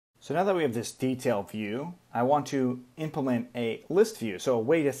So now that we have this detail view, I want to implement a list view, so a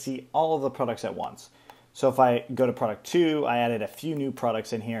way to see all of the products at once. So if I go to product 2, I added a few new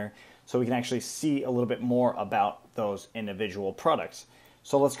products in here so we can actually see a little bit more about those individual products.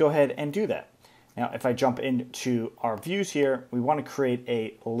 So let's go ahead and do that. Now if I jump into our views here, we want to create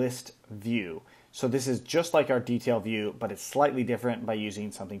a list view. So this is just like our detail view, but it's slightly different by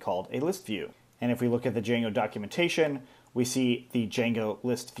using something called a list view. And if we look at the Django documentation, we see the Django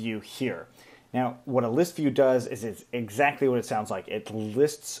list view here. Now, what a list view does is it's exactly what it sounds like. It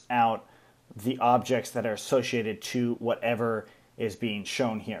lists out the objects that are associated to whatever is being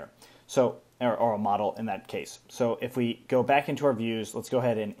shown here. So, or a model in that case. So if we go back into our views, let's go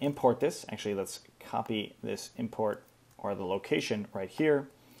ahead and import this. Actually, let's copy this import or the location right here.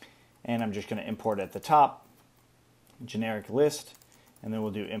 And I'm just going to import at the top, generic list, and then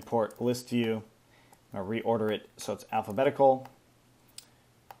we'll do import list view. I'll reorder it so it's alphabetical,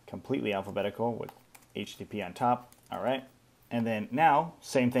 completely alphabetical with HTTP on top. All right. And then now,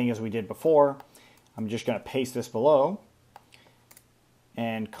 same thing as we did before, I'm just going to paste this below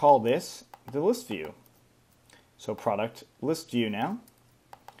and call this the list view. So product list view now.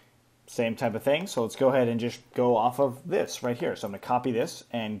 Same type of thing. So let's go ahead and just go off of this right here. So I'm going to copy this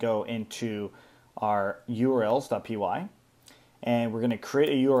and go into our urls.py. And we're going to create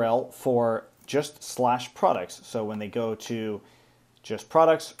a URL for just /products. So when they go to just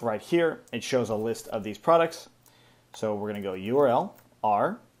products right here, it shows a list of these products. So we're going to go URL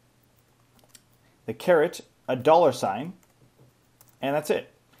r, the caret, a $sign, and that's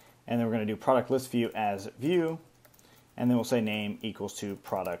it. And then we're going to do product list view as view, and then we'll say name equals to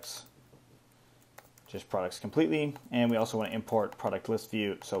products, just products completely. And we also want to import product list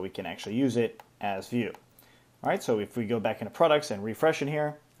view so we can actually use it as view. All right, so if we go back into products and refresh in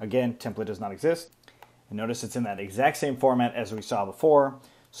here, again, template does not exist. And notice it's in that exact same format as we saw before.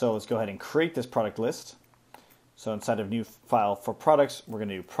 So let's go ahead and create this product list. So inside of new file for products, we're going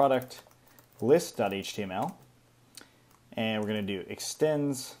to do product list.html. And we're going to do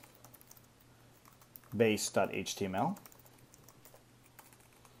extends base.html.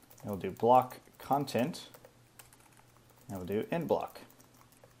 And we'll do block content. And we'll do end block.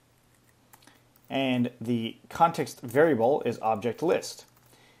 And the context variable is object list.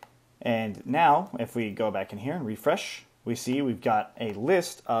 And now, if we go back in here and refresh, we see we've got a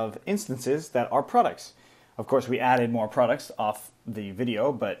list of instances that are products. Of course, we added more products off the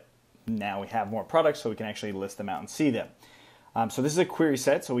video, but now we have more products, so we can actually list them out and see them. So this is a query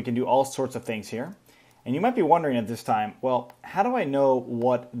set, so we can do all sorts of things here. And you might be wondering at this time, well, how do I know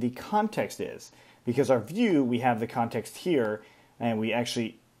what the context is? Because our view, we have the context here, and we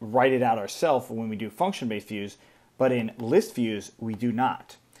actually write it out ourselves when we do function-based views, but in list views, we do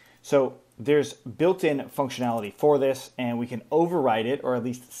not. So there's built-in functionality for this, and we can override it, or at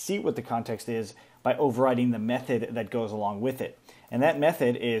least see what the context is, by overriding the method that goes along with it. And that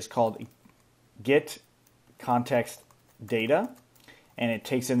method is called getContextData, and it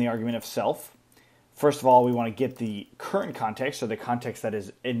takes in the argument of self. First of all, we want to get the current context, so the context that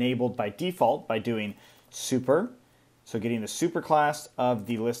is enabled by default by doing super. So getting the super class of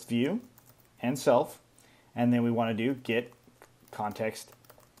the list view and self, and then we want to do get context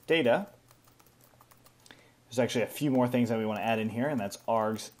data. There's actually a few more things that we want to add in here, and that's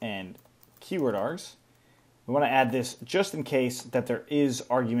args and keyword args. We want to add this just in case that there is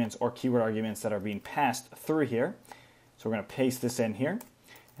arguments or keyword arguments that are being passed through here. So we're going to paste this in here,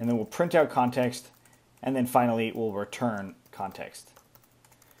 and then we'll print out context, and then finally we'll return context.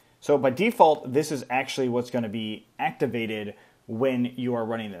 So by default, this is actually what's going to be activated when you are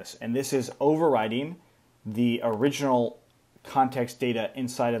running this. And this is overriding the original context data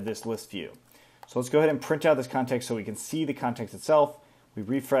inside of this list view. So let's go ahead and print out this context so we can see the context itself. We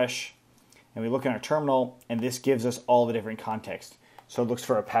refresh, and we look in our terminal, and this gives us all the different context. So it looks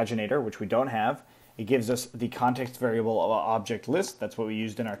for a paginator, which we don't have. It gives us the context variable of object list. That's what we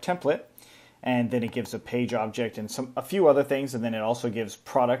used in our template. And then it gives a page object and a few other things, and then it also gives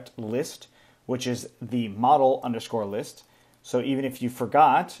product list, which is the model underscore list. So even if you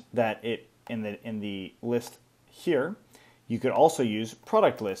forgot that it in the list here, you could also use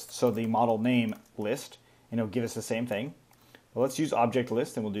product list, so the model name list, and it'll give us the same thing. But let's use object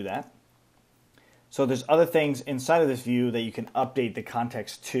list, and we'll do that. So there's other things inside of this view that you can update the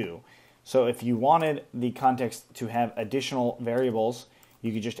context to. So if you wanted the context to have additional variables,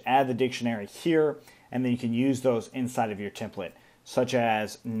 you could just add the dictionary here, and then you can use those inside of your template, such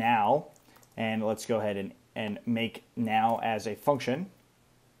as now. And let's go ahead and make now as a function.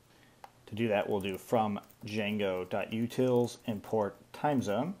 To do that, we'll do from Django.utils import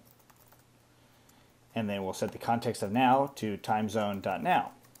timezone. And then we'll set the context of now to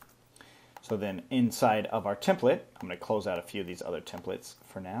timezone.now. So then inside of our template, I'm going to close out a few of these other templates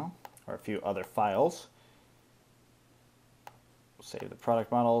for now, or a few other files. Save the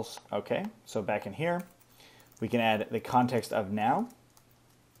product models. Okay, so back in here, we can add the context of now,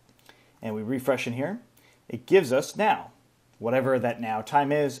 and we refresh in here. It gives us now, whatever that now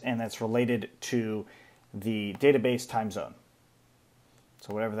time is, and that's related to the database time zone.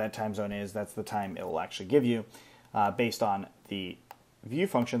 So whatever that time zone is, that's the time it will actually give you based on the view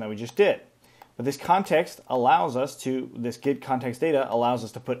function that we just did. But this context allows us to, this get context data allows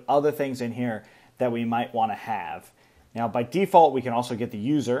us to put other things in here that we might want to have. Now by default, we can also get the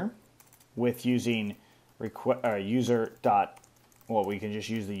user with using user dot, well, we can just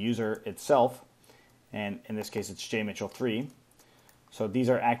use the user itself. And in this case, it's jmitchell3. So these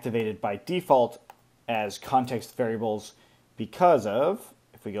are activated by default as context variables because of,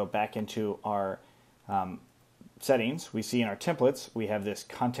 if we go back into our settings, we see in our templates, we have this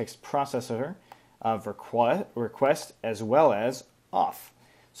context processor of request as well as auth.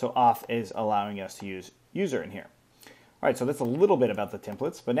 So auth is allowing us to use user in here. All right, so that's a little bit about the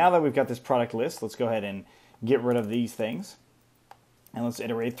templates. But now that we've got this product list, let's go ahead and get rid of these things. And let's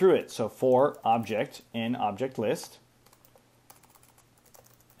iterate through it. So for object in object list,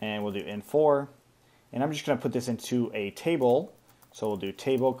 and we'll do in for, and I'm just going to put this into a table. So we'll do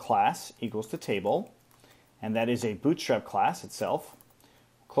table class equals to table, and that is a bootstrap class itself.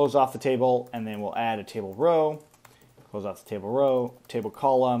 Close off the table, and then we'll add a table row, close off the table row, table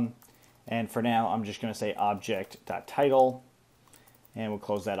column, and for now I'm just going to say object.title, and we'll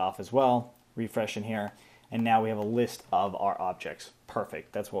close that off as well. Refresh in here, and now we have a list of our objects.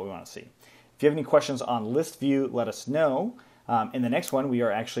 Perfect, that's what we want to see. If you have any questions on ListView, let us know. In the next one, we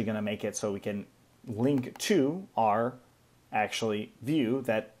are actually going to make it so we can link to our actually view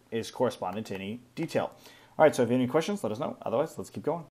that is correspondent to any detail. All right, so if you have any questions, let us know. Otherwise, let's keep going.